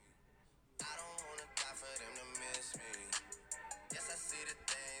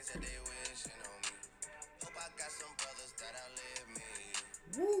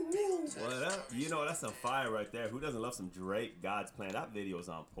You know, that's some fire right there. Who doesn't love some Drake, God's Plan? That video is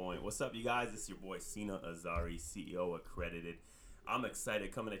on point. What's up, you guys? It's your boy, Sina Azari, CEO Accredited. I'm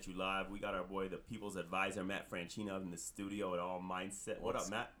excited coming at you live. We got our boy, the People's Advisor, Matt Franchino, in the studio at All Mindset. What up,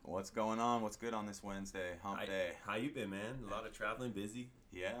 Matt? What's going on? What's good on this Wednesday, hump day? How you been, man? A lot of traveling, busy?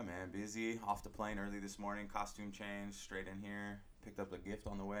 Yeah, man, busy. Off the plane early this morning, costume change, straight in here. Picked up a gift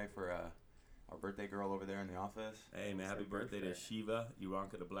on the way for our birthday girl over there in the office. Hey, man, happy birthday to Shiva,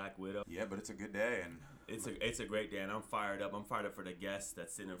 Uranka the Black Widow. Yeah, but it's a good day, and it's a great day, and I'm fired up. I'm fired up for the guest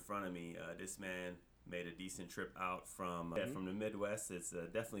that's sitting in front of me. This man made a decent trip out from the Midwest. It's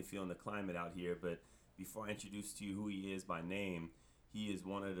definitely feeling the climate out here. But before I introduce to you who he is by name, he is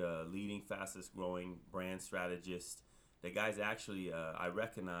one of the leading, fastest growing brand strategists. The guy's actually, I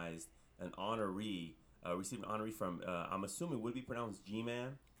recognized, an honoree, received an honoree from, I'm assuming would be pronounced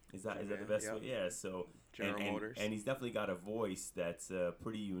G-Man. Is that the best way? Yeah. So General Motors, and he's definitely got a voice that's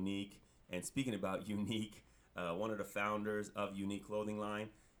pretty unique. And speaking about unique, one of the founders of Unique Clothing Line.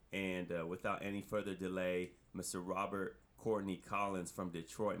 And without any further delay, Mr. Robert Courtney Collins from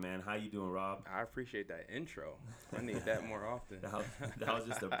Detroit, man. How you doing, Rob? I appreciate that intro. I need that more often. that was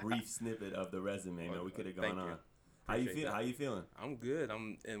just a brief snippet of the resume, man. We could have gone on. How you feeling? I'm good.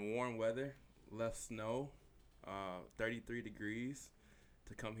 I'm in warm weather. Left snow, 33 degrees.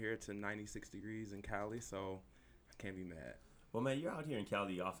 To come here to 96 degrees in Cali, so I can't be mad. Well, man, you're out here in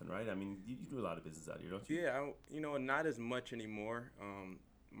Cali often, right? I mean, you do a lot of business out here, don't you? Yeah, not as much anymore.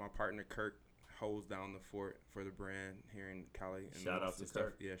 My partner Kirk holds down the fort for the brand here in Cali. And shout out to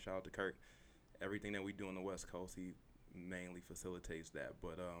Kirk. Yeah, shout out to Kirk. Everything that we do on the West Coast, he mainly facilitates that.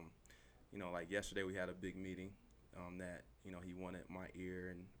 But like yesterday, we had a big meeting that he wanted my ear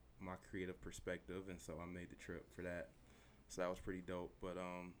and my creative perspective, and so I made the trip for that. So that was pretty dope. But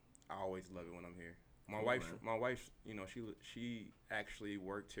I always love it when I'm here. My wife, she actually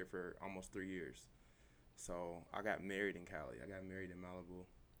worked here for almost 3 years. So I got married in Cali. I got married in Malibu.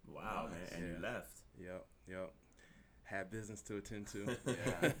 Wow, man. And you left. Yep. Had business to attend to.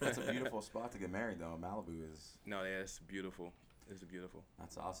 Yeah, that's a beautiful spot to get married, though. Malibu is. No, yeah, it's beautiful. It's beautiful.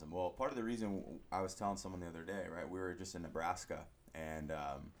 That's awesome. Well, part of the reason I was telling someone the other day, right? We were just in Nebraska, and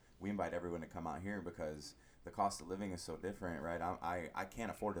we invite everyone to come out here because the cost of living is so different, right? I can't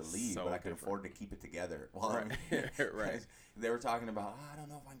afford to leave, but I can afford to keep it together. Well, right. Right. They were talking about, I don't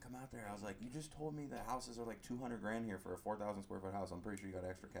know if I can come out there. I was like, you just told me that houses are like $200,000 here for a 4,000 square foot house. I'm pretty sure you got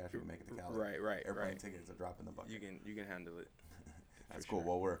extra cash if you make it to Cali. Right. Airplane tickets, a drop in the bucket. You can handle it. That's cool.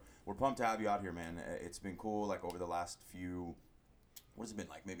 Sure. Well, we're pumped to have you out here, man. It's been cool. Like over the last few, what has it been,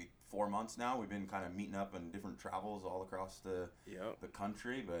 like maybe 4 months now? We've been kind of meeting up in different travels all across the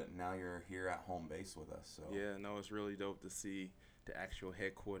country, but now you're here at home base with us. So yeah, no, it's really dope to see the actual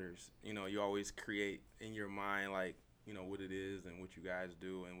headquarters. You always create in your mind like what it is and what you guys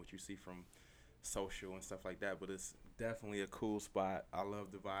do and what you see from social and stuff like that. But it's definitely a cool spot. I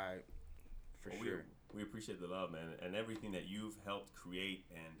love the vibe for sure. We appreciate the love, man, and everything that you've helped create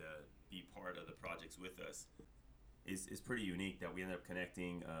and be part of the projects with us. Is pretty unique that we end up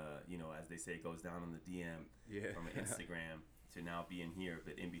connecting, as they say, it goes down on the DM from Instagram to now being here.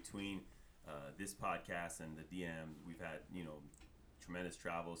 But in between this podcast and the DM, we've had, tremendous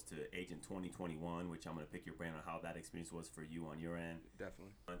travels to Agent 2021, which I'm going to pick your brain on how that experience was for you on your end.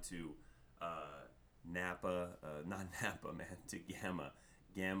 Definitely. To to Gamma.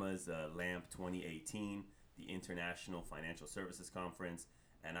 Gamma's LAMP 2018, the International Financial Services Conference.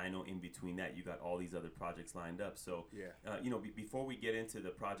 And I know in between that, you got all these other projects lined up. So, before we get into the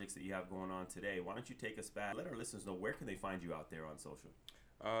projects that you have going on today, why don't you take us back? Let our listeners know, where can they find you out there on social?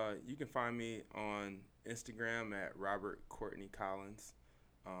 You can find me on Instagram at Robert Courtney Collins.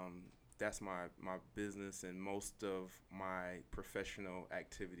 That's my business, and most of my professional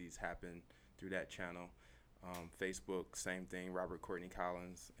activities happen through that channel. Facebook, same thing, Robert Courtney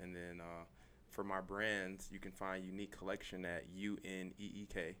Collins. And then for my brands, you can find Unique Collection at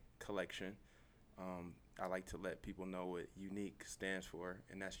UNEEK Collection. I like to let people know what UNEEK stands for,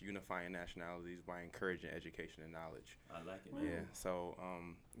 and that's Unifying Nationalities by Encouraging Education and Knowledge. I like it. Yeah, so,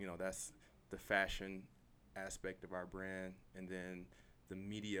 that's the fashion aspect of our brand, and then the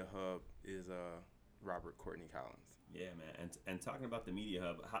media hub is Robert Courtney Collins. Yeah, man. And talking about the media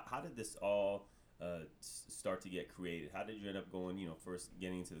hub, how did this all start to get created? How did you end up going, first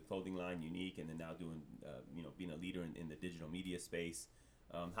getting into the clothing line, Unique, and then now doing, being a leader in the digital media space?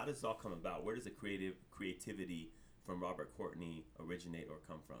 How does this all come about? Where does the creativity from Robert Courtney originate or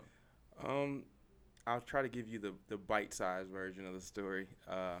come from? I'll try to give you the bite-sized version of the story.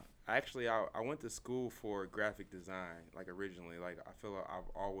 I went to school for graphic design, like originally. Like I feel like I've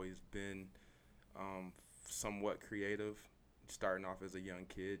always been somewhat creative, starting off as a young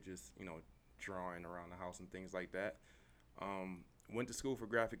kid, just drawing around the house and things like that. Went to school for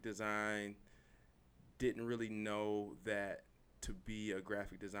graphic design. Didn't really know that to be a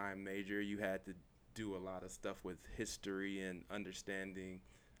graphic design major, you had to do a lot of stuff with history and understanding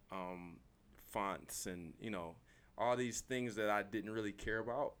fonts and, all these things that I didn't really care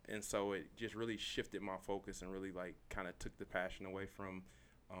about. And so it just really shifted my focus and really like kind of took the passion away from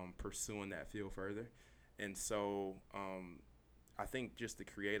pursuing that field further. And so I think just the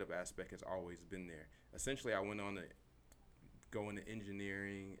creative aspect has always been there. Essentially, I went on to go into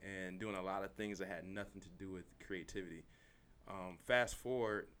engineering and doing a lot of things that had nothing to do with creativity. Fast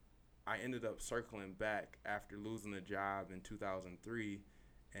forward, I ended up circling back after losing a job in 2003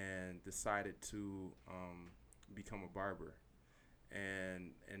 and decided to become a barber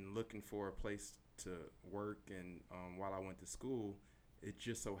and looking for a place to work. And while I went to school, it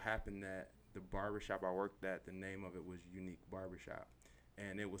just so happened that the barbershop I worked at, the name of it was Unique Barbershop,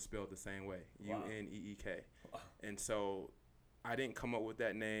 and it was spelled the same way, Wow. Uneek. Wow. And so I didn't come up with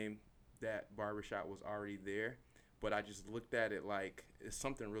that name. That barbershop was already there, but I just looked at it like it's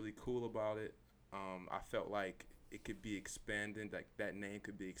something really cool about it. I felt like it could be expanded, like that name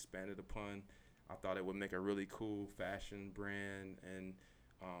could be expanded upon. I thought it would make a really cool fashion brand and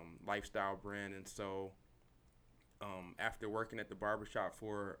lifestyle brand. And so after working at the barbershop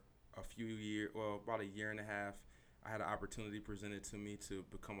for a few years, well, about a year and a half, I had an opportunity presented to me to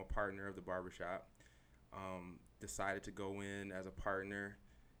become a partner of the barbershop. Decided to go in as a partner.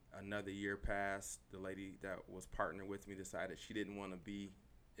 Another year passed. The lady that was partnering with me decided she didn't want to be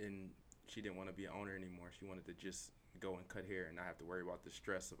an owner anymore. She wanted to just go and cut hair and not have to worry about the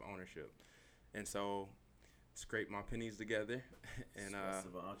stress of ownership. And so scraped my pennies together and Stress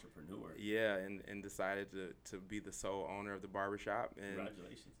of an entrepreneur. yeah, and decided to be the sole owner of the barbershop. And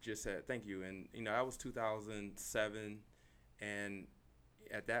Congratulations. just said thank you. And that was 2007, and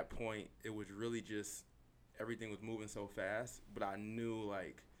at that point it was really just everything was moving so fast, but I knew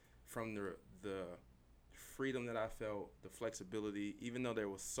like from the freedom that I felt, the flexibility, even though there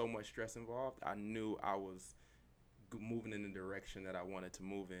was so much stress involved, I knew I was moving in the direction that I wanted to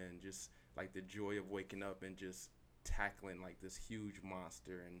move in. Just like the joy of waking up and just tackling like this huge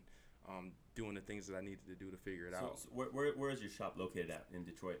monster and doing the things that I needed to do to figure it out. So where is your shop located at in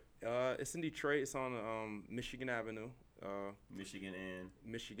Detroit? It's in Detroit. It's on Michigan Avenue.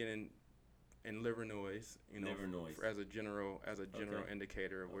 Michigan and Livernois, Livernois. as a general Okay.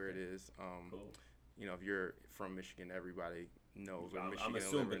 indicator of where it Okay. is. Cool. If you're from Michigan, everybody knows where Michigan I'm and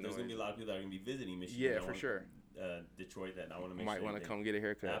assuming, but Livernois there's gonna be a is. lot of people that are gonna be visiting Michigan. Yeah, that for want- sure. Detroit, that I want to make Might sure want to they- come get a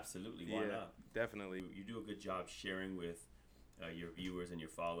haircut. Absolutely, why Yeah, not? definitely. You do a good job sharing with your viewers and your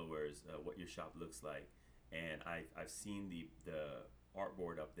followers what your shop looks like, and I've seen the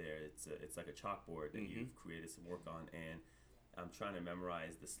artboard up there. It's like a chalkboard that Mhm. you've created some work on, and I'm trying to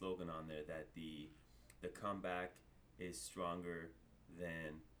memorize the slogan on there that the comeback is stronger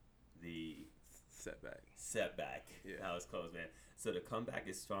than the setback. Yeah. That was close, man. So the comeback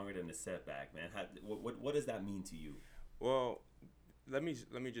is stronger than the setback, man. What does that mean to you? Well, let me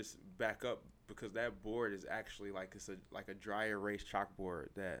just back up, because that board is actually like it's a dry erase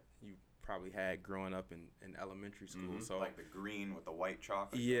chalkboard that you probably had growing up in elementary school. Mhm. So Like the green with the white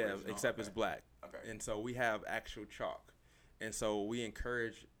chalk. like the yeah, original? except it's Okay. black. Okay. And so we have actual chalk. And so we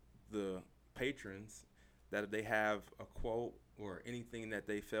encourage the patrons that if they have a quote or anything that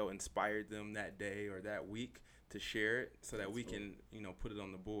they felt inspired them that day or that week, to share it so that That's we cool. can, put it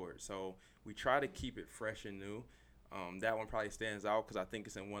on the board. So we try to keep it fresh and new. That one probably stands out because I think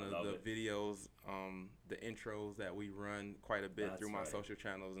it's in one I of love the it. videos, the intros that we run quite a bit That's through my right. social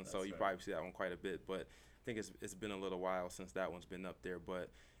channels. And so That's you right. probably see that one quite a bit. But I think it's been a little while since that one's been up there.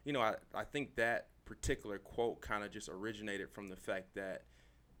 But, I think that particular quote kind of just originated from the fact that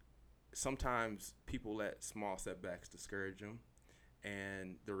sometimes people let small setbacks discourage them.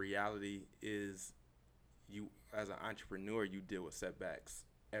 And the reality is, you as an entrepreneur, you deal with setbacks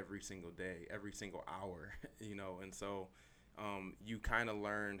every single day, every single hour, and so you kind of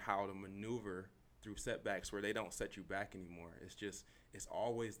learn how to maneuver through setbacks where they don't set you back anymore. It's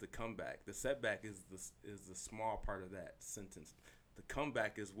always the comeback. The setback is the small part of that sentence. The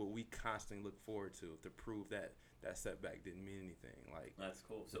comeback is what we constantly look forward to prove that setback didn't mean anything. Like, That's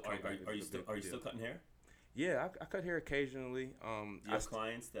cool. So The are comeback you is the still big still deal. cutting hair? yeah, I cut hair occasionally. Do you have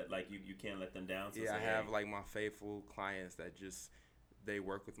clients that like you can't let them down? So Yeah, I say, have hey, like my faithful clients that just they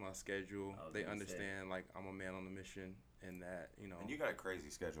work with my schedule. I was They gonna understand like I'm a man on a mission, and that And you got a crazy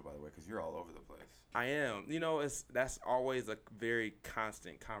schedule, by the way, because you're all over the place. I am. That's always a very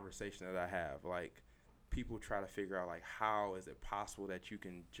constant conversation that I have. Like, people try to figure out like how is it possible that you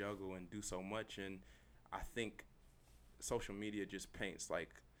can juggle and do so much, and I think social media just paints like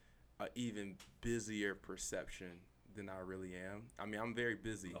an even busier perception than I really am. I mean, I'm very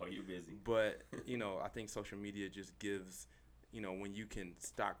busy. Oh, you're busy. But, I think social media just gives, when you can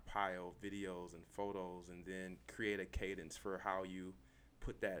stockpile videos and photos and then create a cadence for how you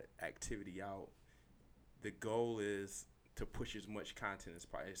put that activity out, the goal is to push as much content as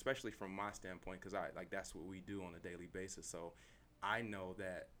possible, especially from my standpoint, because that's what we do on a daily basis. So I know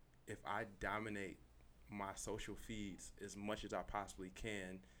that if I dominate my social feeds as much as I possibly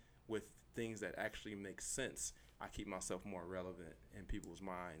can with things that actually make sense, I keep myself more relevant in people's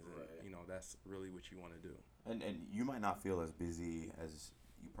minds, and right. That's really what you want to do. And you might not feel as busy as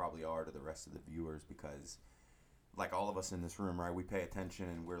you probably are to the rest of the viewers, because like all of us in this room, right, we pay attention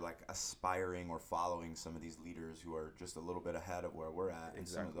and we're like aspiring or following some of these leaders who are just a little bit ahead of where we're at. And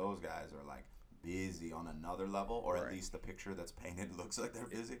some of those guys are like busy on another level, or at least the picture that's painted looks like they're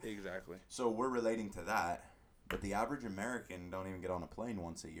busy. Exactly. So we're relating to that, but the average American don't even get on a plane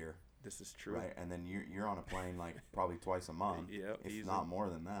once a year. This is true. Right, and then you're on a plane like probably twice a month, if easy. not more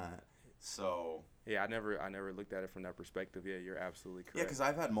than that. So yeah, I never looked at it from that perspective. Yeah, you're absolutely correct. Yeah, because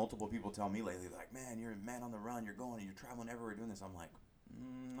I've had multiple people tell me lately, like, man, you're a man on the run, you're traveling everywhere doing this. I'm like,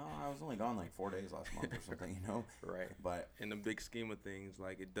 no, I was only gone like 4 days last month or something, Right. But in the big scheme of things,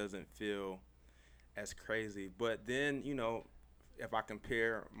 like, it doesn't feel as crazy. But then, if I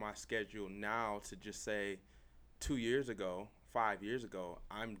compare my schedule now to just say 2 years ago, 5 years ago,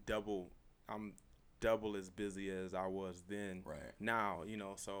 I'm double as busy as I was then. Right. Now,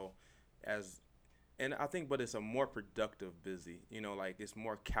 so and I think, but it's a more productive busy, like it's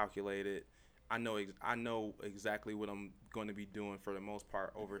more calculated. I know exactly what I'm going to be doing for the most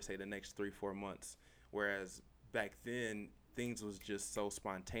part over, say, the next 3-4 months. Whereas back then, things was just so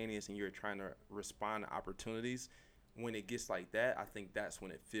spontaneous and you're trying to respond to opportunities. When it gets like that, I think that's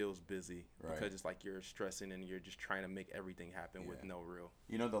when it feels busy, because it's like you're stressing and you're just trying to make everything happen with no real.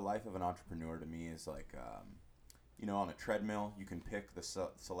 The life of an entrepreneur to me is like, on a treadmill, you can pick the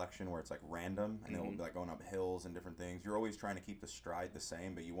selection where it's like random, and it will be like going up hills and different things. You're always trying to keep the stride the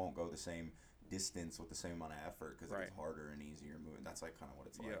same, but you won't go the same distance with the same amount of effort, because it's harder and easier moving. That's like kind of what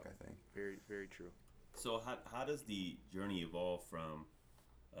it's like, I think. Very, very true. So how does the journey evolve from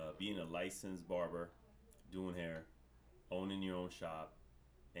being a licensed barber, doing hair, owning your own shop,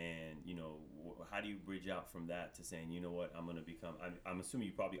 and how do you bridge out from that to saying, you know what, I'm going to become, I'm assuming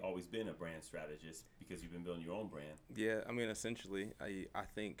you've probably always been a brand strategist because you've been building your own brand. Yeah, I mean, essentially, I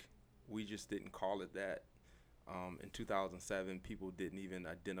think we just didn't call it that. In 2007, people didn't even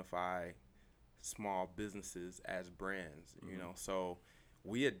identify small businesses as brands, so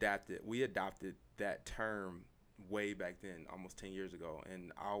we adopted that term way back then, almost 10 years ago.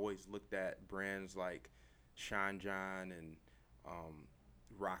 And I always looked at brands like Sean John and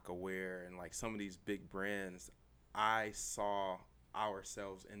Rockaware and like some of these big brands. I saw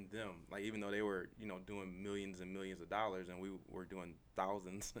ourselves in them, like, even though they were doing millions and millions of dollars and we were doing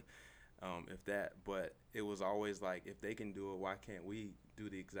thousands, if that. But it was always like, if they can do it, why can't we do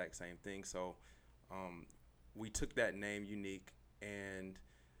the exact same thing? So we took that name, Unique, and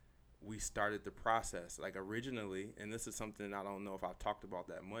we started the process. Like, originally, and this is something I don't know if I've talked about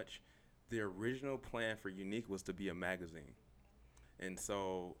that much, the original plan for Unique was to be a magazine. And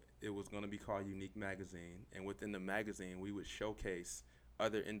so it was going to be called Unique Magazine. And within the magazine, we would showcase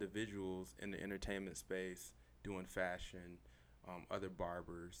other individuals in the entertainment space doing fashion, other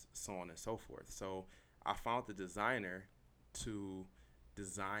barbers, so on and so forth. So I found the designer to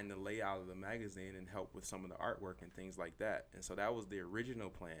design the layout of the magazine and help with some of the artwork and things like that. And so that was the original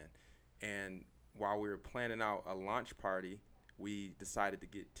plan. And while we were planning out a launch party, we decided to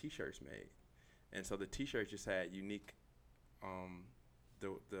get T-shirts made. And so the T-shirts just had Unique,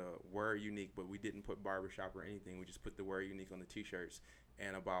 the word Unique, but we didn't put barbershop or anything. We just put the word Unique on the T-shirts.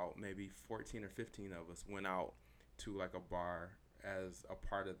 And about maybe 14 or 15 of us went out to like a bar as a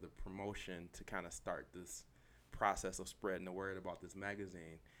part of the promotion to kind of start this process of spreading the word about this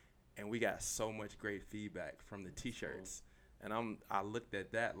magazine. And we got so much great feedback from the T-shirts. And I looked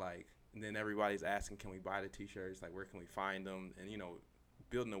at that like, and then everybody's asking, can we buy the T-shirts? Like, where can we find them? And,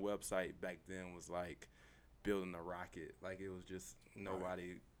 building a website back then was like building a rocket. Like, it was just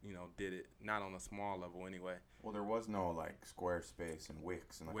nobody, did it. Not on a small level anyway. Well, there was no like Squarespace and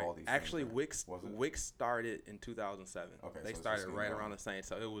Wix and like all these actually things. Actually, Wix started in 2007. Okay, they so started right around the same.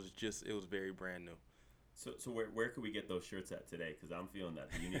 So it was very brand new. So where could we get those shirts at today? Because I'm feeling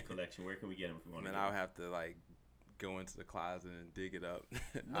that the Unique collection. Where can we get them if we want to? And I'll have to like go into the closet and dig it up.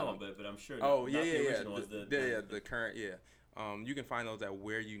 No, but I'm sure. The current. You can find those at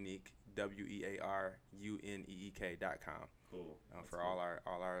wearunique, WearUneek.com. Cool. For cool.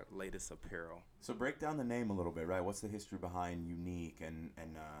 all our latest apparel. So break down the name a little bit, right? What's the history behind Unique and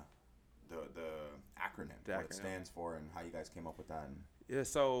the acronym, what it stands for, and how you guys came up with that. And yeah,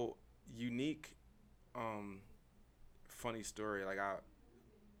 so unique. Funny story. Like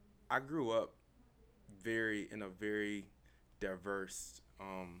I grew up in a very diverse.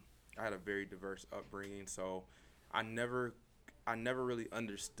 I had a very diverse upbringing, so I never really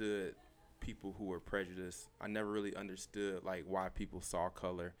understood people who were prejudiced. I never really understood like why people saw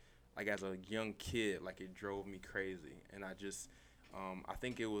color. Like as a young kid, like it drove me crazy, and I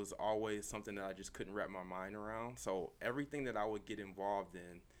think it was always something that I just couldn't wrap my mind around. So everything that I would get involved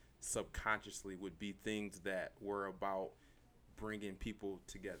in subconsciously would be things that were about bringing people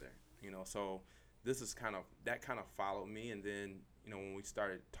together. So this is kind of followed me, and then when we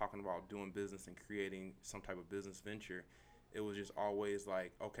started talking about doing business and creating some type of business venture, it was just always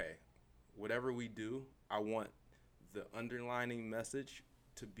like, okay, whatever we do, I want the underlining message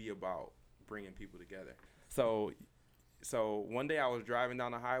to be about bringing people together. So one day I was driving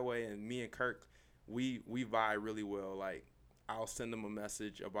down the highway, and me and Kirk, we vibe really well. Like I'll send him a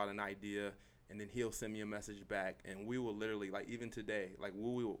message about an idea, and then he'll send me a message back, and we will literally, like even today, like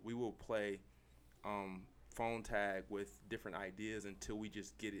we will play phone tag with different ideas until we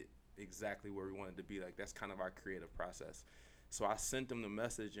just get it exactly where we want it to be. Like that's kind of our creative process. So I sent him the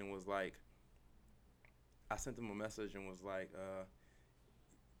message and was like,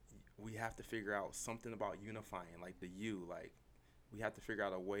 we have to figure out something about unifying, like the U. Like we have to figure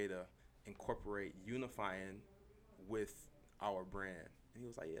out a way to incorporate unifying with our brand. And he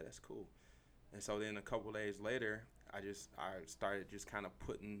was like, yeah, that's cool. And so then a couple days later, I started just kind of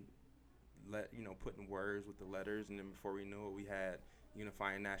putting words with the letters, and then before we knew it, we had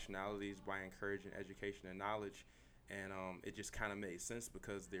unifying nationalities by encouraging education and knowledge. And it just kind of made sense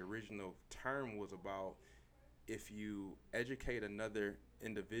because the original term was about if you educate another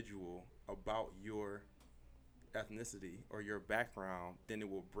individual about your ethnicity or your background, then it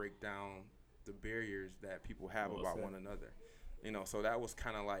will break down the barriers that people have about one another. So that was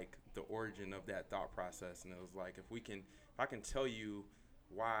kind of like the origin of that thought process. And it was like, if I can tell you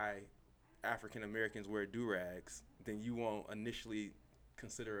why African Americans wear do-rags, then you won't initially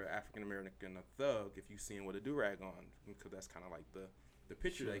consider an African American a thug if you see him with a do-rag on, because that's kind of like the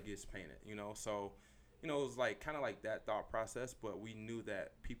picture that gets painted. So it was like kind of like that thought process, but we knew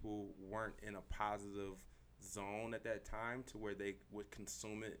that people weren't in a positive zone at that time to where they would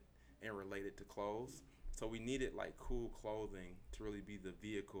consume it and relate it to clothes. So we needed like cool clothing to really be the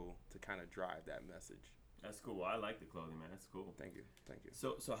vehicle to kind of drive that message. That's cool. Well, I like the clothing, man. That's cool. Thank you.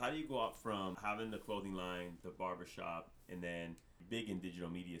 So how do you go out from having the clothing line, the barbershop, and then big in digital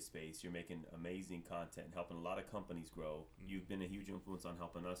media space? You're making amazing content, helping a lot of companies grow. Mm-hmm. You've been a huge influence on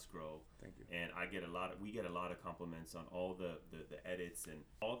helping us grow. Thank you. And we get a lot of compliments on all the edits and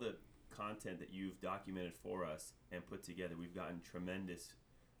all the content that you've documented for us and put together. We've gotten tremendous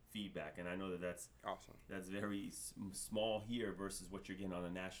feedback, and I know that's awesome. That's very small here versus what you're getting on a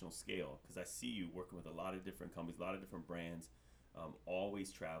national scale, because I see you working with a lot of different companies, a lot of different brands,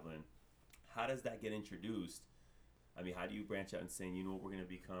 always traveling. How does that get introduced? I mean, how do you branch out and saying, we're going to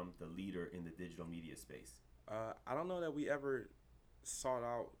become the leader in the digital media space? I don't know that we ever sought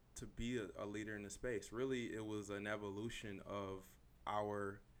out to be a leader in the space. Really, it was an evolution of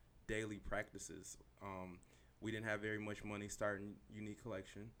our daily practices. We didn't have very much money starting Unique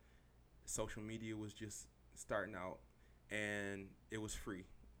Collection. Social media was just starting out, and it was free,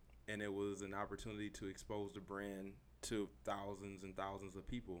 and it was an opportunity to expose the brand to thousands and thousands of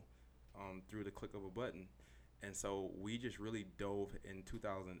people through the click of a button. And so we just really dove in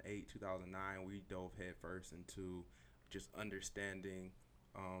 2008, 2009. We dove headfirst into just understanding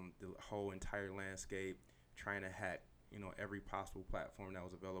the whole entire landscape, trying to hack every possible platform that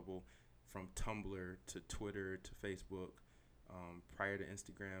was available, from Tumblr to Twitter to Facebook, prior to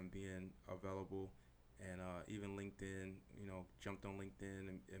Instagram being available, and even LinkedIn. Jumped on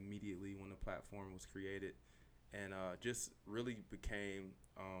LinkedIn immediately when the platform was created, and just really became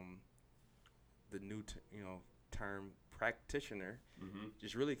the new term practitioner. Mm-hmm.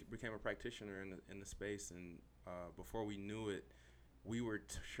 Just really became a practitioner in the space, and before we knew it, we were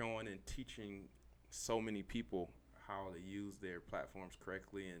showing and teaching so many people how to use their platforms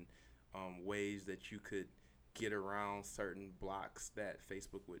correctly, and ways that you could get around certain blocks that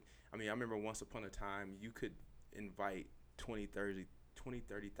Facebook would. I mean, I remember once upon a time you could invite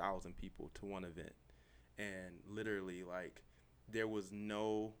 30,000 people to one event, and literally like there was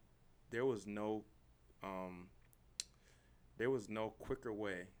no quicker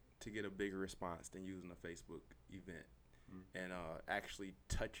way to get a bigger response than using a Facebook event. Mm-hmm. And actually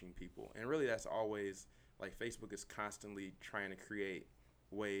touching people. And really that's always, like, Facebook is constantly trying to create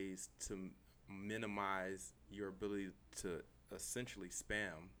ways to minimize your ability to essentially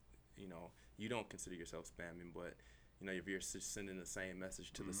spam, you don't consider yourself spamming, but if you're just sending the same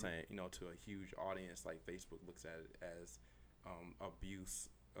message to the same, to a huge audience, like Facebook looks at it as abuse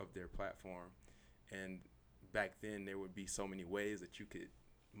of their platform. And back then there would be so many ways that you could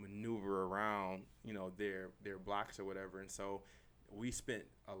maneuver around, their blocks or whatever. And so we spent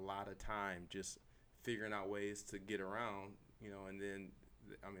a lot of time just figuring out ways to get around, and then,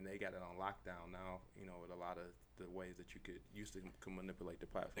 they got it on lockdown now, with a lot of the ways that you could manipulate the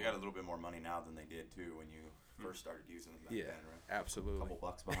platform. They got a little bit more money now than they did too when you first started using them back then, right? Absolutely. A couple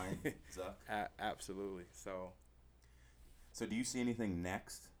bucks behind Zuck. Absolutely. So do you see anything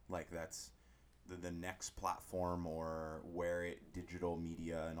next, like that's the next platform, or where digital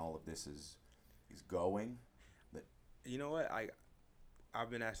media and all of this is going? You know what? I've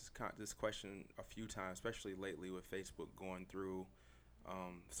been asked this question a few times, especially lately with Facebook going through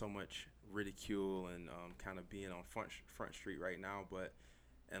so much ridicule and kind of being on front street right now. But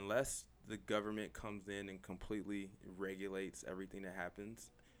unless the government comes in and completely regulates everything that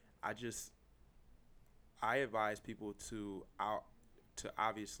happens, I advise people to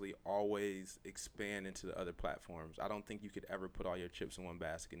obviously always expand into the other platforms. I don't think you could ever put all your chips in one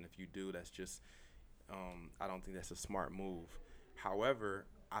basket, and if you do, that's just I don't think that's a smart move. However,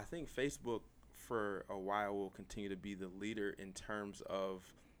 I think Facebook for a while will continue to be the leader in terms of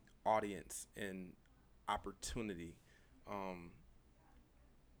audience and opportunity.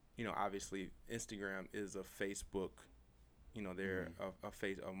 Obviously Instagram is a Facebook, they're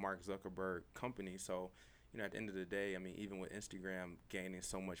a Mark Zuckerberg company. So, at the end of the day, even with Instagram gaining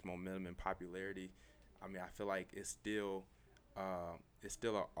so much momentum and popularity, I feel like it's still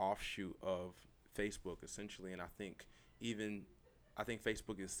an offshoot of Facebook essentially. And I think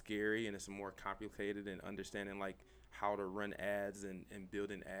Facebook is scary, and it's more complicated, and understanding like how to run ads and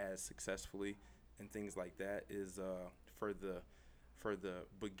building ads successfully and things like that is for the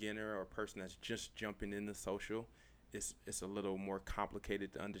beginner or person that's just jumping into social, it's a little more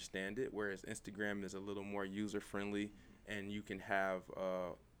complicated to understand it, whereas Instagram is a little more user friendly, and you can have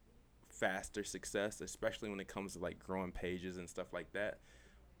faster success, especially when it comes to like growing pages and stuff like that.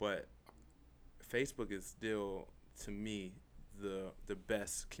 But Facebook is still, to me, the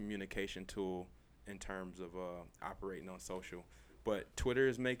best communication tool in terms of operating on social. But Twitter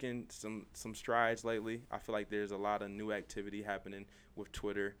is making some strides lately. I feel like there's a lot of new activity happening with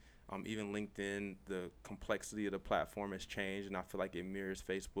Twitter. Even LinkedIn, the complexity of the platform has changed, and I feel like it mirrors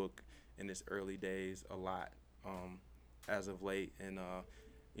Facebook in its early days a lot as of late. And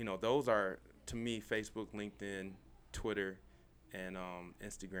those are, to me, Facebook, LinkedIn, Twitter, and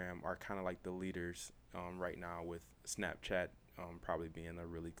Instagram are kind of like the leaders right now, with Snapchat probably being a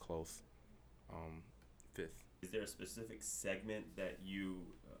really close fifth. Is there a specific segment that you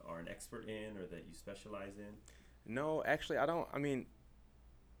are an expert in or that you specialize in? No, actually, I don't.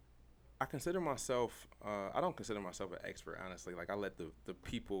 I consider myself. I don't consider myself an expert, honestly. Like, I let the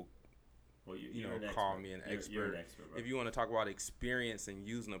people, call me an expert. You're an expert, bro. If you want to talk about experience and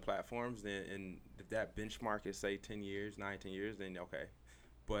using the platforms, then, and if that benchmark is say 10 years, 10 years, then okay.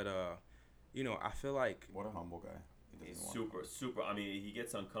 But I feel like, what a humble guy. He's super. He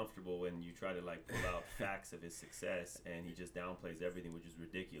gets uncomfortable when you try to like pull out facts of his success, and he just downplays everything, which is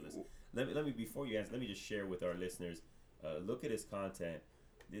ridiculous. Let me before you answer, let me just share with our listeners. Look at his content.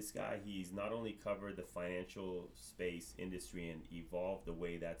 This guy, he's not only covered the financial space industry and evolved the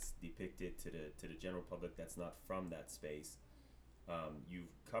way that's depicted to the general public that's not from that space. You've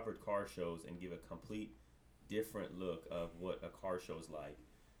covered car shows and give a complete different look of what a car show's like.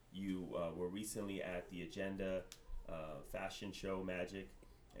 You were recently at the Agenda fashion show Magic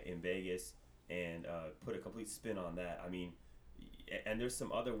in Vegas and put a complete spin on that. And there's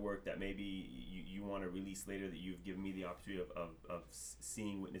some other work that maybe you want to release later that you've given me the opportunity of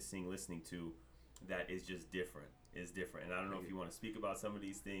seeing, witnessing, listening to, that is just different. It's different. And I don't know if you want to speak about some of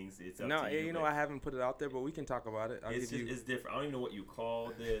these things. It's up to you. I haven't put it out there, but we can talk about it. It's different. I don't even know what you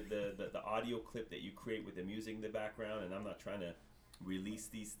call the audio clip that you create with the music in the background, and I'm not trying to release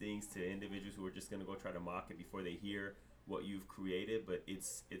these things to individuals who are just going to go try to mock it before they hear what you've created, but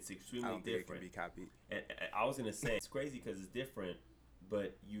it's extremely I don't different. Think it can be copied. And I was going to say, it's crazy because it's different,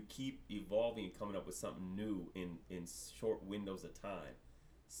 but you keep evolving and coming up with something new in short windows of time.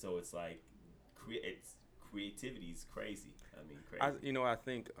 So it's like creativity is crazy. Crazy.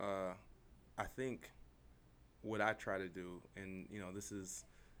 I think what I try to do, and this is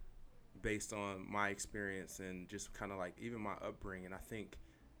based on my experience and just kind of like even my upbringing, I think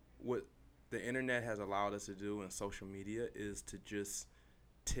what the internet has allowed us to do in social media is to just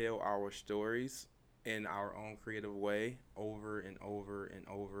tell our stories in our own creative way over and over and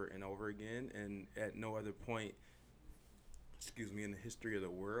over and over again, and at no other point in the history of the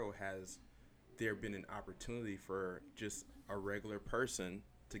world has there been an opportunity for just a regular person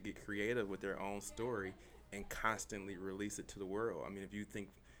to get creative with their own story and constantly release it to the world. I mean, if you think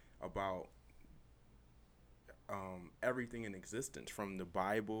about everything in existence, from the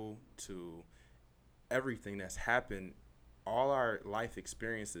Bible to everything that's happened, all our life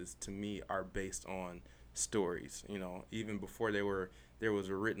experiences to me are based on stories. You know, even before there was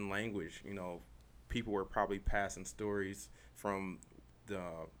a written language, you know, people were probably passing stories from the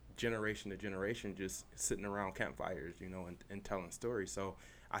generation to generation, just sitting around campfires, you know, and telling stories. So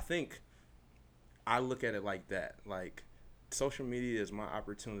I think I look at it like that. Like, social media is my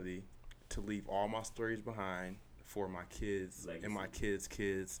opportunity to leave all my stories behind for my kids Legacy. and my kids'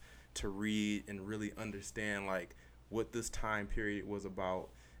 kids to read and really understand like what this time period was about.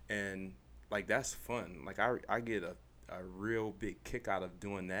 And like, that's fun. Like, I get a real big kick out of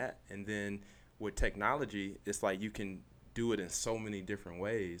doing that. And then with technology, it's like you can do it in so many different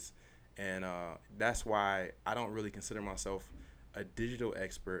ways. And that's why I don't really consider myself a digital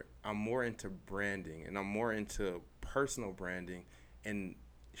expert. I'm more into branding, and I'm more into personal branding and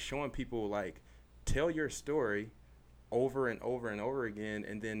showing people like, tell your story over and over and over again,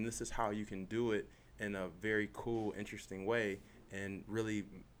 and then this is how you can do it in a very cool, interesting way, and really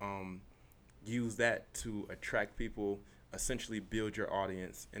use that to attract people, essentially build your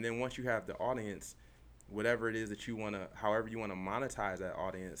audience. And then once you have the audience, whatever it is that you want to, however you want to monetize that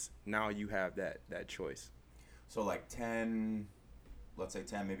audience, now you have that choice. So like let's say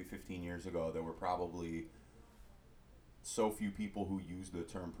 10, maybe 15 years ago, there were probably so few people who used the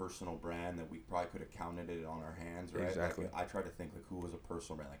term personal brand that we probably could have counted it on our hands, right? Exactly. Like, I try to think like who was a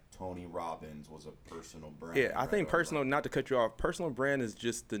personal brand. Like Tony Robbins was a personal brand. Yeah, I right? think personal, not to cut you off, personal brand is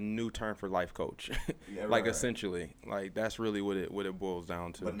just the new term for life coach. Yeah, like, right. essentially, like, that's really what it boils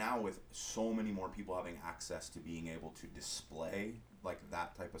down to. But now with so many more people having access to being able to display like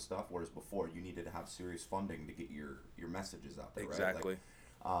that type of stuff, whereas before you needed to have serious funding to get your messages out there, Exactly.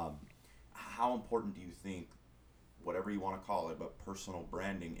 right? Like, how important do you think, whatever you want to call it, but personal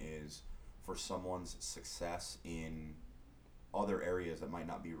branding is for someone's success in other areas that might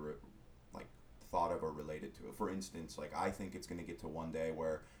not be like thought of or related to it? For instance, like, I think it's going to get to one day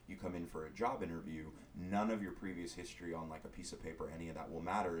where you come in for a job interview, none of your previous history on like a piece of paper, any of that will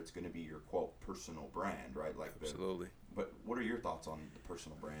matter. It's going to be your quote personal brand, right? Like, absolutely. But what are your thoughts on the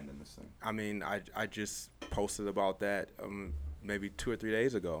personal brand in this thing? I mean, I just posted about that maybe 2 or 3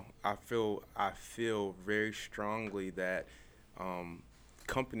 days ago. I feel very strongly that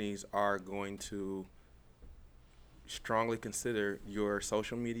companies are going to strongly consider your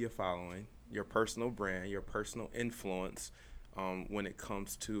social media following, your personal brand, your personal influence when it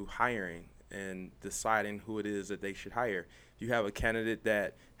comes to hiring and deciding who it is that they should hire. If you have a candidate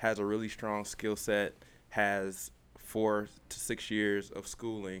that has a really strong skill set, has 4 to 6 years of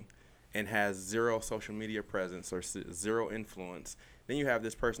schooling, and has zero social media presence or zero influence, then you have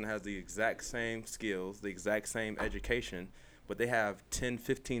this person that has the exact same skills, the exact same education, but they have 10,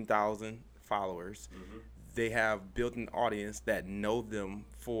 15,000 followers. Mm-hmm. They have built an audience that know them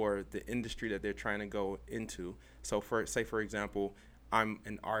for the industry that they're trying to go into. So for example, I'm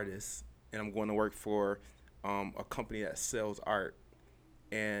an artist and I'm going to work for a company that sells art,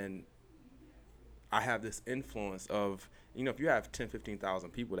 and I have this influence of, you know, if you have 10, 15,000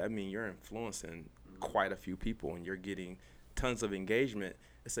 people, that means you're influencing quite a few people and you're getting tons of engagement.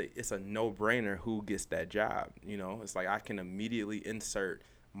 It's a no-brainer who gets that job. You know, it's like I can immediately insert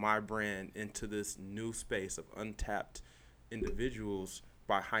my brand into this new space of untapped individuals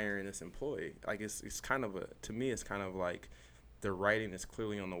by hiring this employee. Like, it's kind of to me, it's kind of like the writing is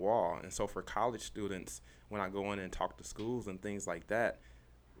clearly on the wall. And so for college students, when I go in and talk to schools and things like that,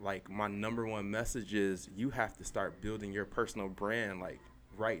 like, my number one message is you have to start building your personal brand, like,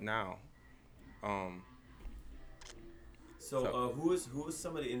 right now. So who is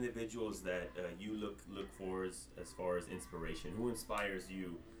some of the individuals that you look for as far as inspiration? Who inspires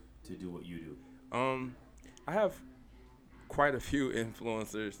you to do what you do? I have quite a few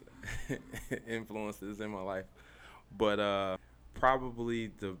influences in my life, but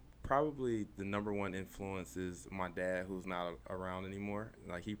probably the number one influence is my dad, who's not around anymore.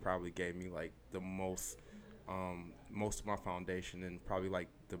 Like, he probably gave me like the most of my foundation, and probably like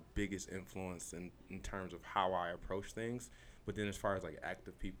the biggest influence in terms of how I approach things. But then as far as like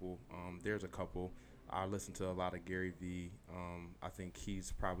active people, there's a couple. I listen to a lot of Gary Vee. I think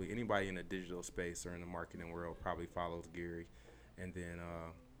he's probably, anybody in the digital space or in the marketing world probably follows Gary. And then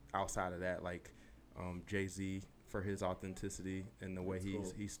outside of that, like Jay-Z, for his authenticity and the way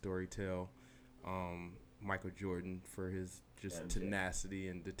he storytell. Michael Jordan for his just tenacity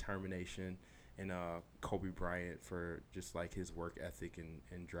and determination. and Kobe Bryant for just like his work ethic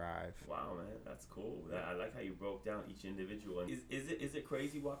and drive. Wow, man, that's cool. I like how you broke down each individual. Is it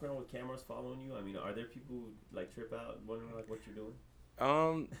crazy walking around with cameras following you? I mean, are there people who like trip out wondering like what you're doing?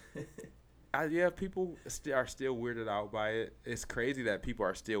 People are still weirded out by it. It's crazy that people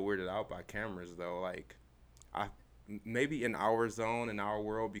are still weirded out by cameras, though. Like, maybe in our zone, in our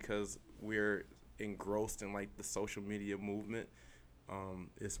world, because we're engrossed in like the social media movement,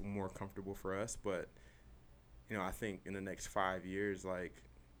 it's more comfortable for us. But I think in the next 5 years, like,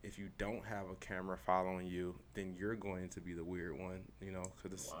 if you don't have a camera following you, then you're going to be the weird one.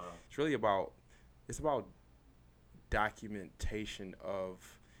 Because it's really about documentation of,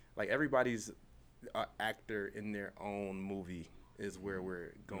 like, everybody's an actor in their own movie is where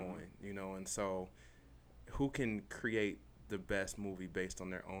we're going, and so who can create the best movie based on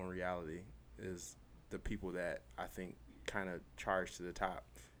their own reality is the people that I think kind of charge to the top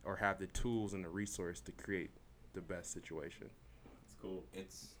or have the tools and the resource to create the best situation. It's cool.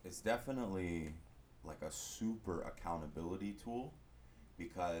 It's definitely like a super accountability tool,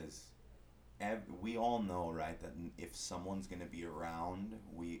 because we all know, right, that if someone's going to be around,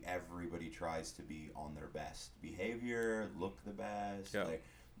 everybody tries to be on their best behavior, look the best. Yeah. Like,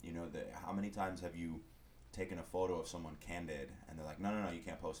 how many times have you taken a photo of someone candid and they're like, no, you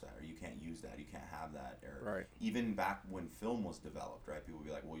can't post that, or you can't use that, you can't have that, or right. Even back when film was developed, right, people would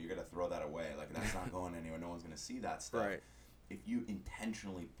be like, well, you're going to throw that away, like, that's not going anywhere, no one's going to see that stuff. Right. If you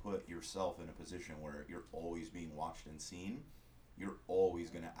intentionally put yourself in a position where you're always being watched and seen, you're always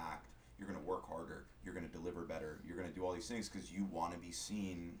going to act, you're going to work harder, you're going to deliver better, you're going to do all these things because you want to be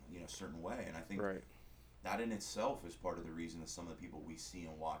seen a certain way. And I think right. that in itself is part of the reason that some of the people we see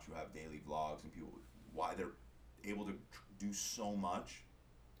and watch who have daily vlogs and people, why they're able to do so much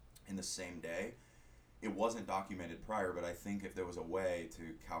in the same day. It wasn't documented prior, but I think if there was a way to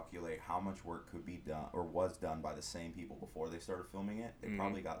calculate how much work could be done or was done by the same people before they started filming it, they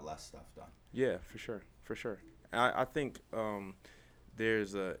probably got less stuff done. Yeah, for sure. I think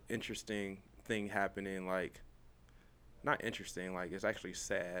there's a interesting thing happening, like, not interesting, like, it's actually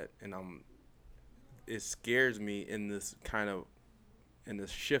sad, and it scares me in this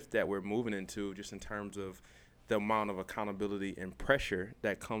shift that we're moving into, just in terms of the amount of accountability and pressure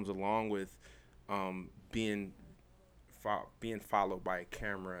that comes along with being followed by a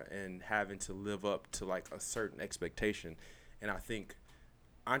camera and having to live up to like a certain expectation. And I think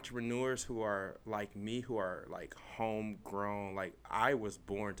entrepreneurs who are like me, who are like homegrown, like, I was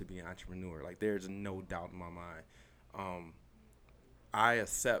born to be an entrepreneur, like, there's no doubt in my mind. I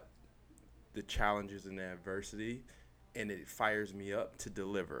accept the challenges and the adversity, and it fires me up to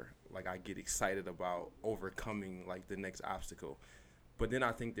deliver. Like, I get excited about overcoming like the next obstacle. But then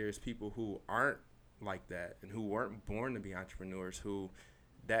I think there's people who aren't like that and who weren't born to be entrepreneurs, who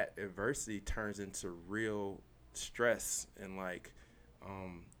that adversity turns into real stress. And like,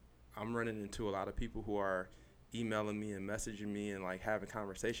 I'm running into a lot of people who are emailing me and messaging me and like having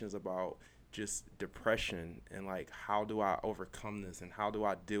conversations about just depression and like, how do I overcome this and how do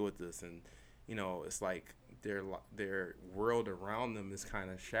I deal with this? And it's like their world around them is kind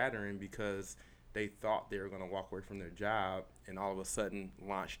of shattering because they thought they were going to walk away from their job and all of a sudden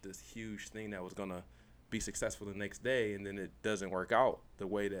launch this huge thing that was going to be successful the next day, and then it doesn't work out the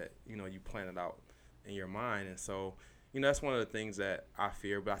way that you planned it out in your mind. And so that's one of the things that I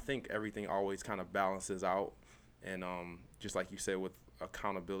fear, but I think everything always kind of balances out. And just like you said, with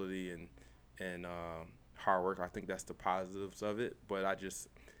accountability and hard work, I think that's the positives of it. But I just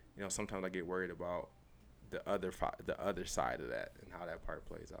sometimes I get worried about the other side of that and how that part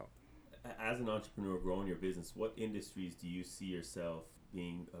plays out. As an entrepreneur growing your business, what industries do you see yourself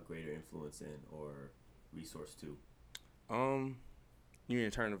being a greater influence in or resource to? You mean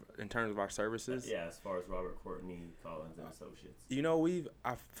in terms of our services? Yeah, as far as Robert Courtney Collins and Associates.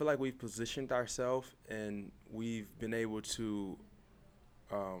 I feel like we've positioned ourselves and we've been able to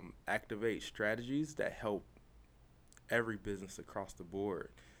activate strategies that help every business across the board.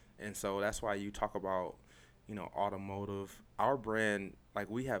 And so that's why you talk about automotive. Our brand, like,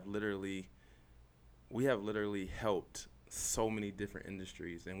 we have literally helped so many different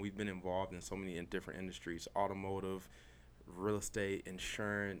industries, and we've been involved in so many different industries: automotive, real estate,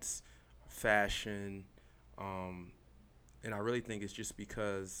 insurance, fashion. And I really think it's just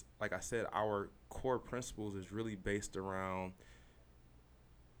because, like I said, our core principles is really based around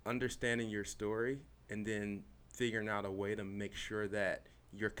understanding your story and then figuring out a way to make sure that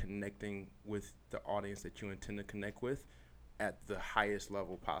you're connecting with the audience that you intend to connect with at the highest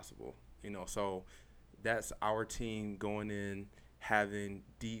level possible. So that's our team going in, having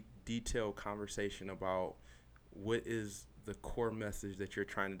detailed conversation about what is the core message that you're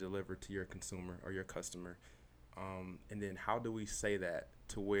trying to deliver to your consumer or your customer, and then how do we say that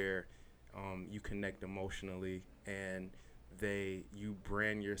to where you connect emotionally and you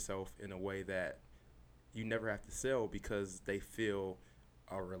brand yourself in a way that you never have to sell because they feel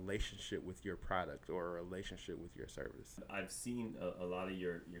a relationship with your product or a relationship with your service. I've seen a lot of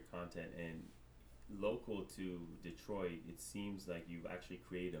your content, and local to Detroit, it seems like you've actually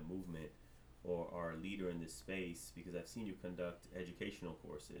created a movement or are a leader in this space, because I've seen you conduct educational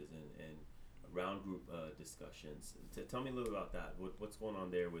courses and round group discussions. Tell me a little about that. What's going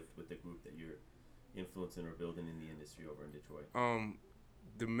on there with the group that you're influencing or building in the industry over in Detroit?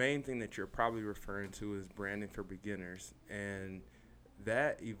 The main thing that you're probably referring to is Branding for Beginners, and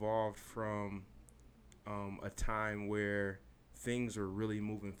that evolved from a time where things were really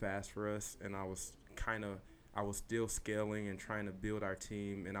moving fast for us, and I was still scaling and trying to build our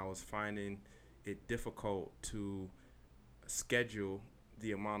team, and I was finding it difficult to schedule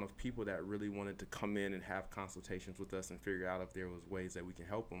the amount of people that really wanted to come in and have consultations with us and figure out if there was ways that we can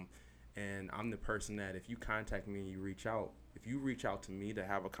help them. And I'm the person that if you contact me and you reach out to me to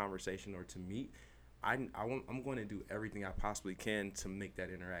have a conversation or to meet, I'm going to do everything I possibly can to make that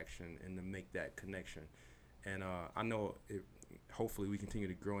interaction and to make that connection. And I know hopefully we continue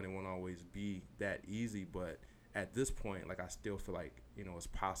to grow, and it won't always be that easy, but at this point, like, I still feel like, it's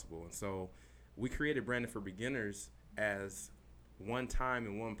possible. And so we created Branding for Beginners as one time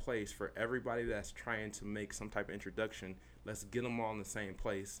in one place for everybody that's trying to make some type of introduction. Let's get them all in the same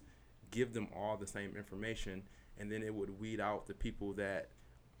place, give them all the same information, and then it would weed out the people that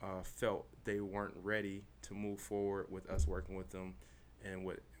felt they weren't ready to move forward with us working with them and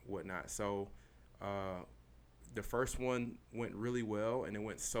whatnot. So the first one went really well, and it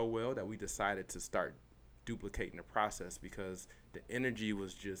went so well that we decided to start duplicating the process because the energy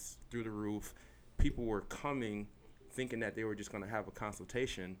was just through the roof. People were coming thinking that they were just going to have a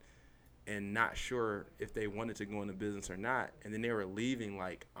consultation and not sure if they wanted to go into business or not, and then they were leaving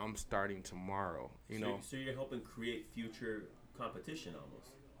like, I'm starting tomorrow. So you're helping create future competition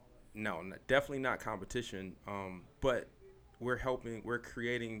almost. No, definitely not competition. But we're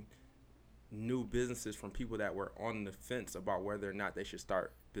creating new businesses from people that were on the fence about whether or not they should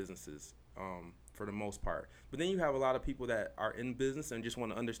start businesses, for the most part. But then you have a lot of people that are in business and just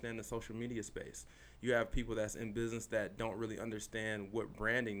want to understand the social media space. You have people that's in business that don't really understand what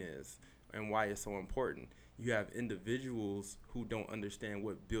branding is and why it's so important. You have individuals who don't understand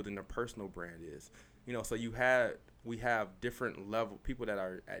what building a personal brand is. So we have different people that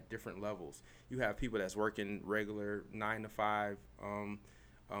are at different levels. You have people that's working regular 9-to-5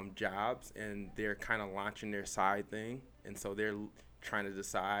 jobs, and they're kind of launching their side thing, and so they're trying to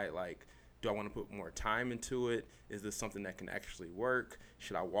decide, like, do I want to put more time into it? Is this something that can actually work?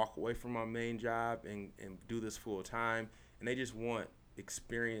 Should I walk away from my main job and do this full time? And they just want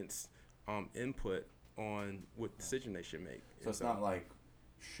experience, input on what decision they should make. So it's not like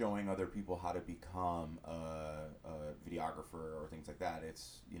showing other people how to become a videographer or things like that.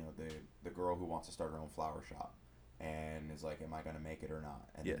 It's, the girl who wants to start her own flower shop and is like, am I going to make it or not?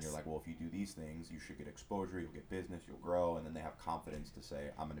 And yes. Then you're like, well, if you do these things, you should get exposure, you'll get business, you'll grow, and then they have confidence to say,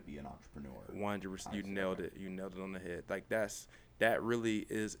 I'm going to be an entrepreneur. 100%. You nailed it. You nailed it on the head. Like, that really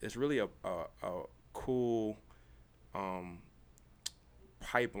is, it's really a cool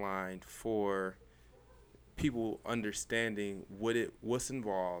pipeline for people understanding what's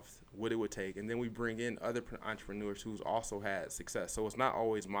involved, what it would take, and then we bring in other entrepreneurs who's also had success. So it's not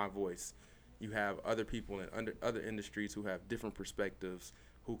always my voice. You have other people in other industries who have different perspectives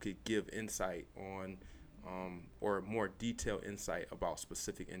who could give insight on or more detailed insight about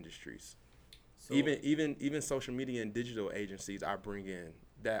specific industries. So even social media and digital agencies I bring in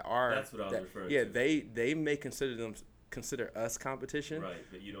that are that's what I was referring to. They may consider us competition, right?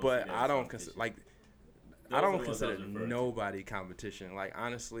 But you don't. But I don't consider I don't consider nobody competition. Like,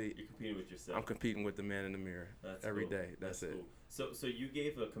 honestly, you're competing with yourself. I'm competing with the man in the mirror every day. That's it. Cool. So you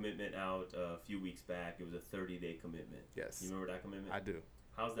gave a commitment out a few weeks back. It was a 30-day commitment. Yes. You remember that commitment? I do.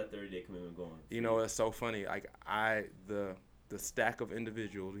 How's that 30-day commitment going? It's so funny. Like, the stack of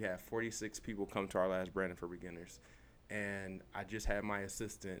individuals, we had 46 people come to our last Branding for Beginners, and I just had my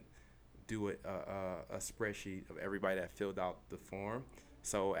assistant do a spreadsheet of everybody that filled out the form.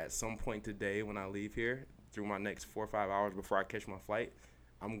 So at some point today, when I leave here, through my next 4 or 5 hours before I catch my flight,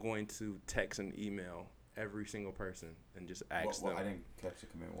 I'm going to text and email every single person and just ask them. I didn't catch the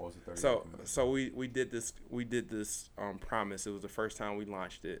commitment. What was the 30-day commitment? So we did this promise. It was the first time we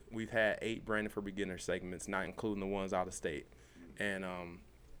launched it. We've had 8 Branding for Beginners segments, not including the ones out of state. And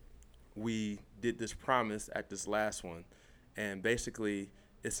we did this promise at this last one. And basically,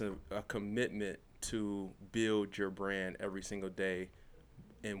 it's a commitment to build your brand every single day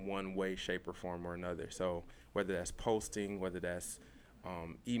in one way, shape, or form or another. So whether that's posting, whether that's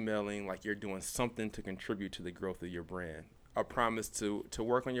emailing, like you're doing something to contribute to the growth of your brand. A promise to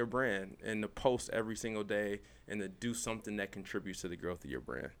work on your brand and to post every single day and to do something that contributes to the growth of your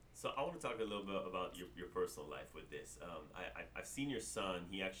brand. So I want to talk a little bit about your personal life with this. I've seen your son.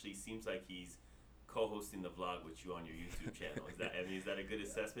 He actually seems like he's co-hosting the vlog with you on your YouTube channel. Is that a good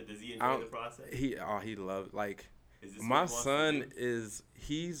assessment? Does he enjoy the process? He loves, like, my son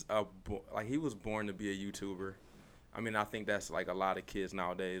he was born to be a YouTuber. I mean, I think that's like a lot of kids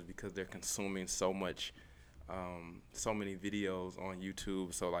nowadays because they're consuming so much, so many videos on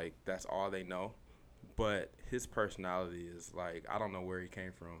YouTube. So like that's all they know. But his personality is like, I don't know where he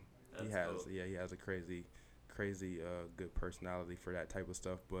came from. That's cool. He has a crazy good personality for that type of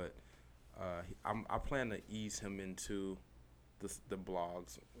stuff. But I plan to ease him into the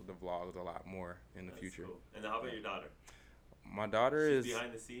vlogs a lot more in the future. Cool. And how about your daughter? My daughter is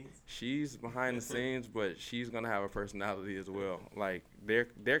behind the scenes. She's behind the scenes, but she's gonna have a personality as well. Like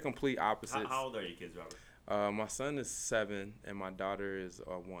they're complete opposites. How old are your kids, Robert? My son is 7 and my daughter is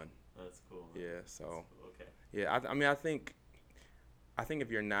 1. That's cool. Yeah. So. Cool. Okay. Yeah. I mean, I think if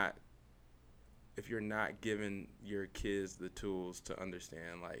you're not giving your kids the tools to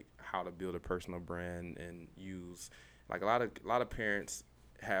understand like how to build a personal brand and use, like a lot of parents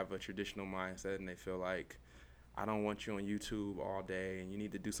have a traditional mindset and they feel like, I don't want you on YouTube all day and you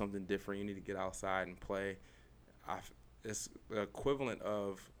need to do something different. You need to get outside and play. It's the equivalent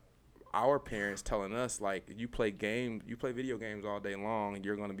of our parents telling us like, you play video games all day long and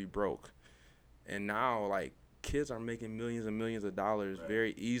you're going to be broke. And now like kids are making millions and millions of dollars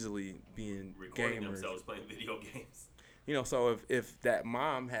very easily being recording gamers. themselves playing video games. You know, so if that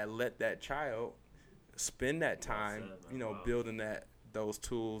mom had let that child spend that time, building those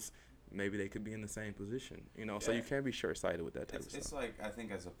tools, maybe they could be in the same position, so you can't be short-sighted with that type of stuff. It's like, I think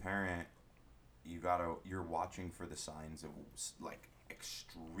as a parent, you're watching for the signs of like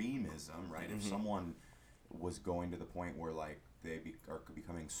extremism, right? Mm-hmm. If someone was going to the point where like they are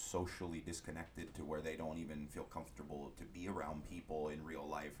becoming socially disconnected to where they don't even feel comfortable to be around people in real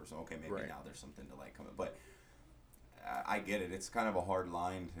life or so, okay, maybe now there's something to like come in. But I get it. It's kind of a hard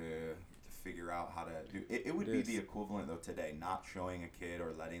line to figure out how to do it. It would be the equivalent though today, not showing a kid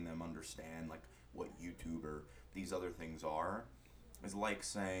or letting them understand like what YouTube or these other things are, is like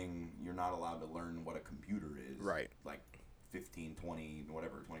saying you're not allowed to learn what a computer is. Right. Like 15, 20,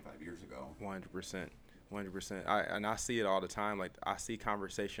 whatever, 25 years ago. 100%. I see it all the time. Like I see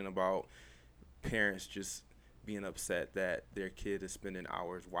conversation about parents just being upset that their kid is spending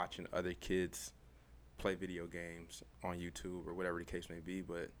hours watching other kids play video games on YouTube or whatever the case may be,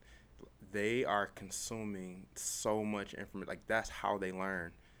 but they are consuming so much information. Like that's how they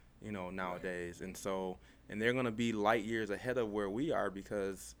learn, nowadays. And they're going to be light years ahead of where we are,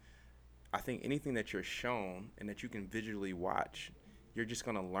 because I think anything that you're shown and that you can visually watch, you're just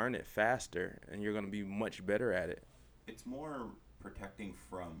going to learn it faster and you're going to be much better at it. It's more protecting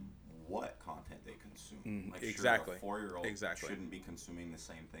from what content they consume. Like exactly. Sure, a 4-year-old shouldn't be consuming the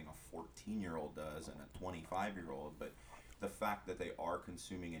same thing a 14-year-old does and a 25-year-old, but the fact that they are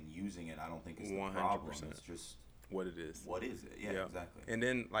consuming and using it, I don't think is the 100%. Problem. It's just what it is. What is it? Yeah, exactly. And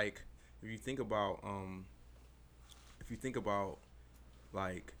then, like, if you think about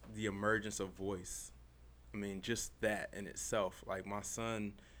like the emergence of voice, I mean, just that in itself. Like my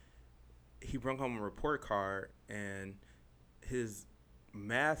son, he brought home a report card, and his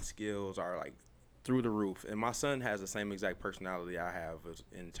math skills are like through the roof. And my son has the same exact personality I have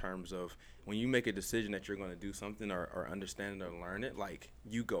in terms of when you make a decision that you're going to do something or understand it or learn it, like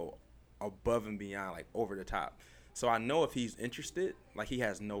you go above and beyond, like over the top. So I know if he's interested, like he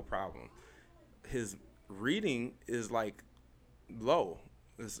has no problem. His reading is like low.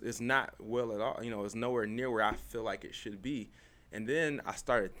 It's not well at all. It's nowhere near where I feel like it should be. And then I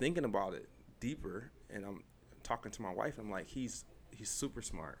started thinking about it deeper, and I'm talking to my wife. I'm like, he's super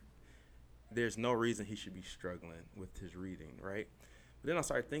smart. There's no reason he should be struggling with his reading, right? But then I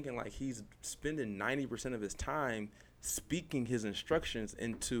started thinking like he's spending 90% of his time speaking his instructions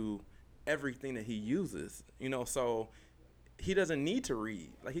into everything that he uses, so he doesn't need to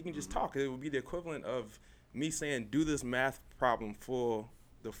read. Like he can just talk. It would be the equivalent of me saying, do this math problem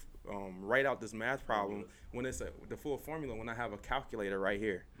write out this math problem when it's the full formula when I have a calculator right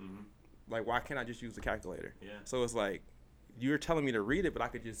here. Mm-hmm. Like, why can't I just use the calculator? Yeah. So it's like, you're telling me to read it, but I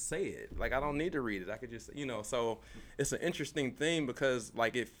could just say it. Like, I don't need to read it. I could just, so it's an interesting thing because,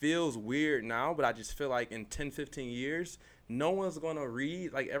 like, it feels weird now, but I just feel like in 10, 15 years, no one's going to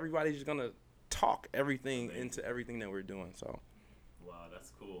read. Like, everybody's just going to talk everything into everything that we're doing. So. Wow,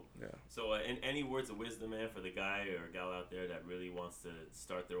 that's cool. cool. Yeah. So, and any words of wisdom, man, for the guy or gal out there that really wants to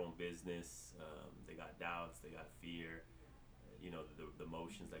start their own business? They got doubts, they got fear, the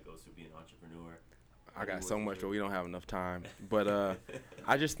motions that goes through being an entrepreneur. I got so much, but we don't have enough time. But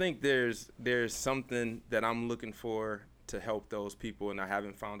I just think there's something that I'm looking for to help those people, and I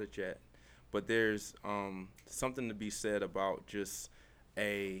haven't found it yet. But there's something to be said about just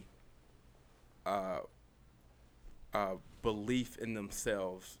a belief in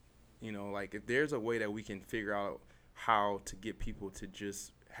themselves. Like if there's a way that we can figure out how to get people to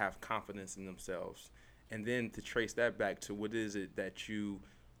just have confidence in themselves, and then to trace that back to what is it that you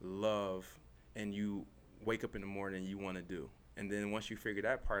love and you wake up in the morning and you want to do. And then once you figure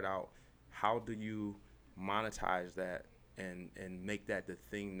that part out, how do you monetize that and make that the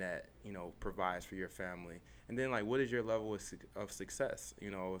thing that, provides for your family? And then, like, what is your level of success?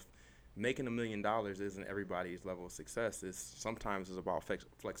 If making $1 million isn't everybody's level of success, sometimes it's about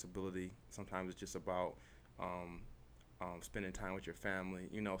flexibility. Sometimes it's just about spending time with your family.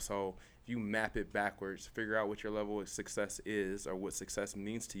 So if you map it backwards, figure out what your level of success is or what success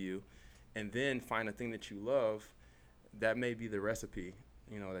means to you, and then find a thing that you love, that may be the recipe,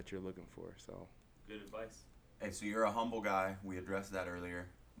 that you're looking for. So good advice. Hey, so you're a humble guy. We addressed that earlier,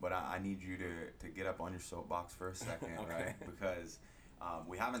 but I need you to get up on your soapbox for a second, Okay. right? Because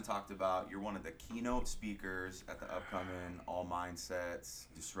we haven't talked about, you're one of the keynote speakers at the upcoming All Mindsets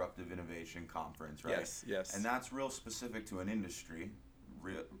Disruptive Innovation Conference, right? Yes. And that's real specific to an industry.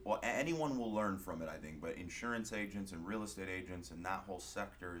 Well, anyone will learn from it, I think, but insurance agents and real estate agents and that whole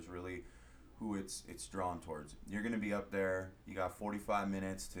sector is really who it's drawn towards. You're going to be up there. You got 45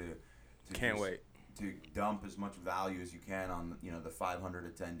 minutes to Can't wait. To dump as much value as you can on the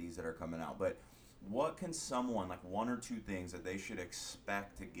 500 attendees that are coming out. But what can someone, like one or two things that they should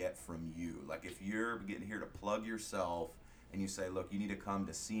expect to get from you? Like if you're getting here to plug yourself and you say, look, you need to come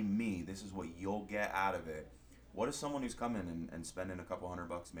to see me, this is what you'll get out of it. What is someone who's coming and spending a couple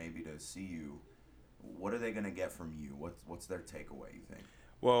 $100 maybe to see you, what are they going to get from you? What's their takeaway, you think?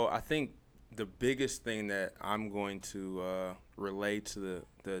 Well, I think the biggest thing that I'm going to relay to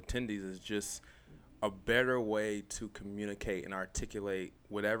the attendees is just a better way to communicate and articulate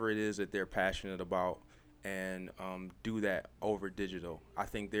whatever it is that they're passionate about, and do that over digital. I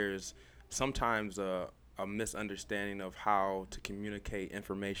think there's sometimes a misunderstanding of how to communicate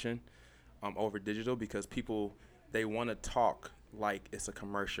information over digital, because people, they want to talk like it's a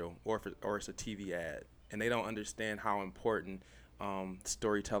commercial or it's a TV ad, and they don't understand how important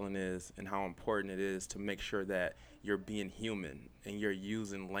storytelling is and how important it is to make sure that you're being human and you're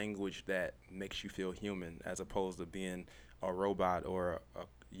using language that makes you feel human, as opposed to being a robot or a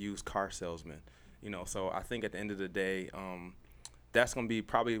used car salesman. So I think at the end of the day, that's going to be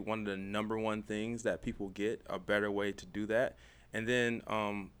probably one of the number one things that people get, a better way to do that. And then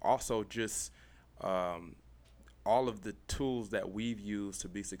also just all of the tools that we've used to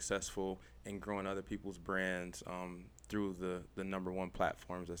be successful in growing other people's brands through the number one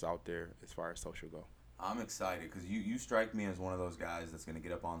platforms that's out there as far as social go. I'm excited because you strike me as one of those guys that's going to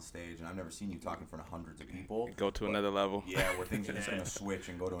get up on stage, and I've never seen you talk in front of hundreds of people. Go to another level. Yeah, where things are just going to switch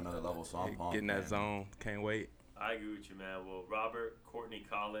and go to another level, so I'm pumped. Get in that zone. Can't wait. I agree with you, man. Well, Robert Courtney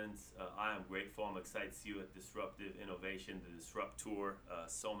Collins, I am grateful. I'm excited to see you at Disruptive Innovation, the Disrupt Tour.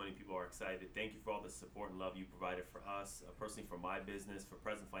 So many people are excited. Thank you for all the support and love you provided for us, personally for my business, for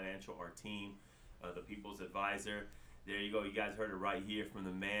Present Financial, our team, the People's Advisor. There you go. You guys heard it right here from the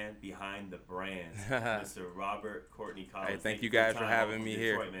man behind the brand, Mr. Robert Courtney Collins. Hey, thank you guys for having me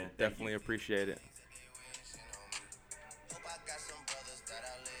Detroit, here. Man. Definitely appreciate it.